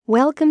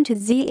Welcome to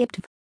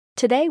ZIPT.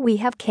 Today we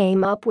have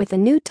came up with a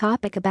new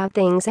topic about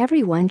things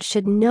everyone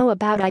should know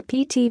about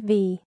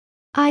IPTV.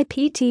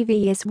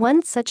 IPTV is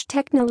one such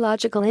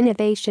technological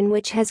innovation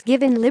which has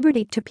given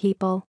liberty to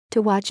people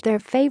to watch their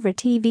favorite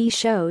TV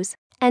shows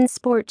and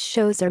sports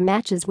shows or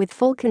matches with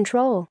full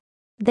control.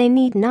 They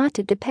need not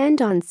to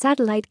depend on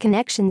satellite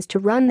connections to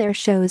run their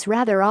shows,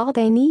 rather all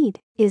they need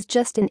is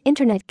just an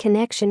internet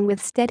connection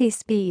with steady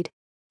speed.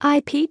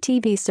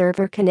 IPTV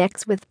server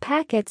connects with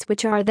packets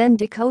which are then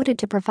decoded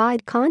to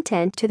provide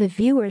content to the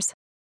viewers.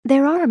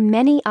 There are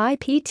many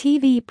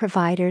IPTV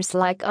providers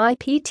like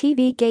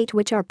IPTV Gate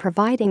which are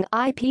providing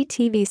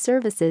IPTV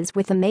services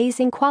with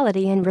amazing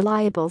quality and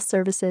reliable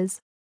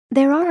services.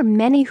 There are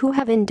many who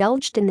have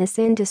indulged in this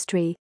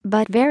industry,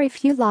 but very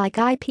few like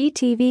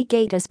IPTV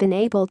Gate has been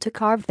able to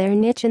carve their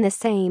niche in the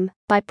same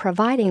by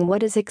providing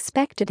what is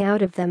expected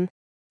out of them.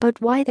 But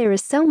why there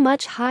is so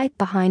much hype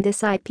behind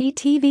this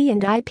IPTV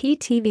and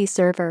IPTV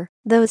server?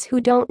 Those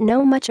who don't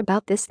know much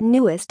about this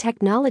newest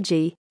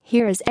technology,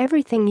 here is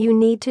everything you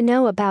need to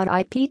know about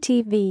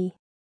IPTV.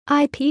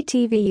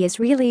 IPTV is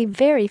really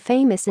very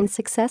famous and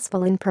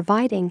successful in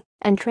providing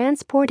and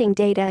transporting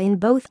data in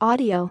both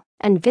audio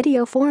and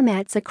video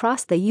formats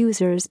across the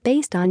users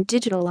based on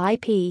digital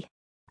IP.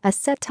 A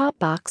set-top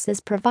box is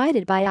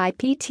provided by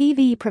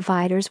IPTV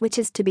providers which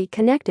is to be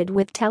connected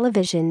with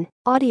television,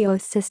 audio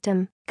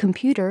system,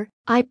 computer,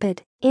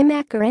 iPad,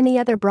 iMac or any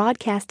other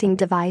broadcasting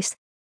device.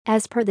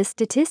 As per the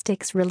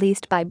statistics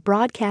released by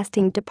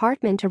Broadcasting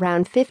Department,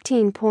 around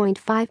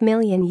 15.5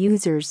 million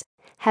users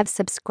have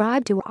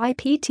subscribed to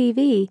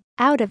IPTV,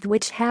 out of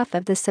which half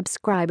of the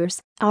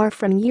subscribers are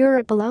from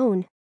Europe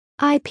alone.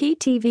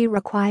 IPTV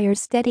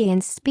requires steady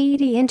and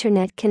speedy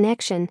internet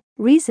connection,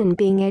 reason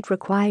being it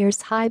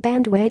requires high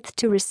bandwidth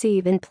to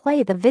receive and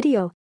play the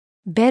video.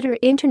 Better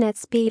internet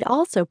speed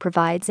also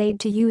provides aid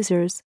to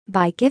users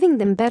by giving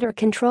them better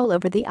control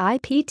over the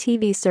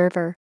IPTV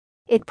server.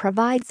 It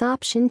provides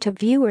option to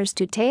viewers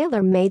to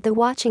tailor-made the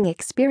watching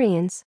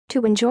experience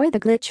to enjoy the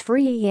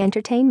glitch-free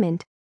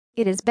entertainment.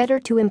 It is better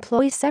to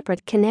employ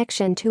separate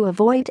connection to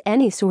avoid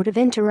any sort of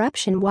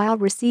interruption while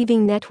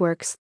receiving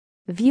networks.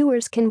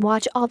 Viewers can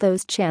watch all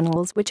those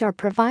channels which are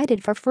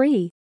provided for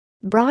free.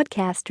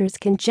 Broadcasters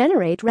can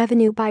generate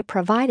revenue by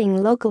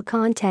providing local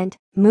content,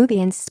 movie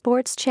and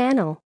sports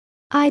channel.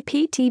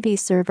 IPTV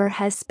server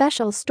has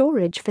special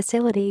storage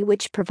facility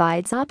which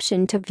provides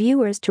option to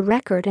viewers to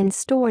record and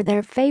store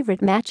their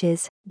favorite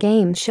matches,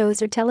 game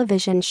shows or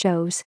television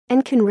shows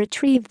and can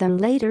retrieve them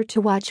later to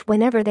watch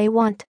whenever they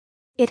want.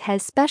 It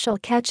has special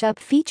catch-up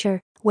feature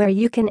where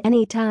you can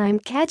anytime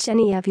catch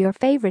any of your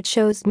favorite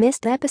shows'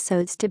 missed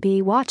episodes to be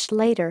watched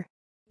later.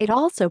 It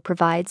also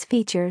provides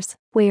features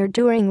where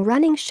during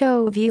running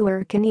show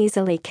viewer can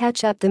easily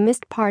catch up the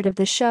missed part of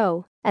the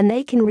show and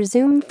they can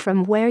resume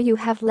from where you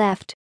have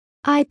left.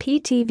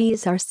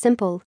 IPTVs are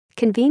simple,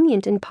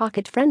 convenient and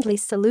pocket-friendly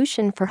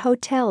solution for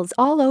hotels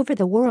all over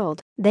the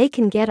world. They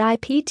can get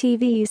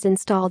IPTVs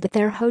installed at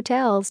their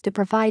hotels to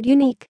provide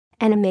unique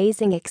and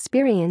amazing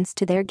experience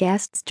to their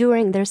guests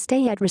during their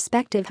stay at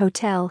respective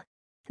hotel.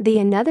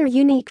 Another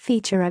unique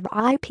feature of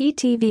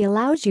IPTV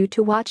allows you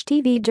to watch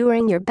TV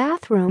during your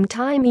bathroom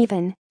time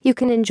even. You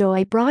can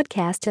enjoy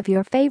broadcast of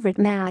your favorite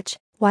match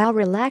while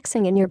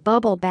relaxing in your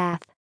bubble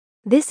bath.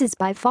 This is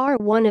by far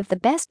one of the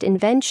best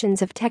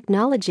inventions of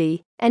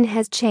technology and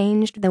has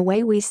changed the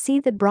way we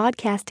see the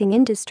broadcasting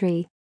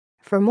industry.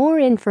 For more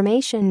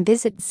information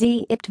visit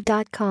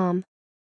zipt.com.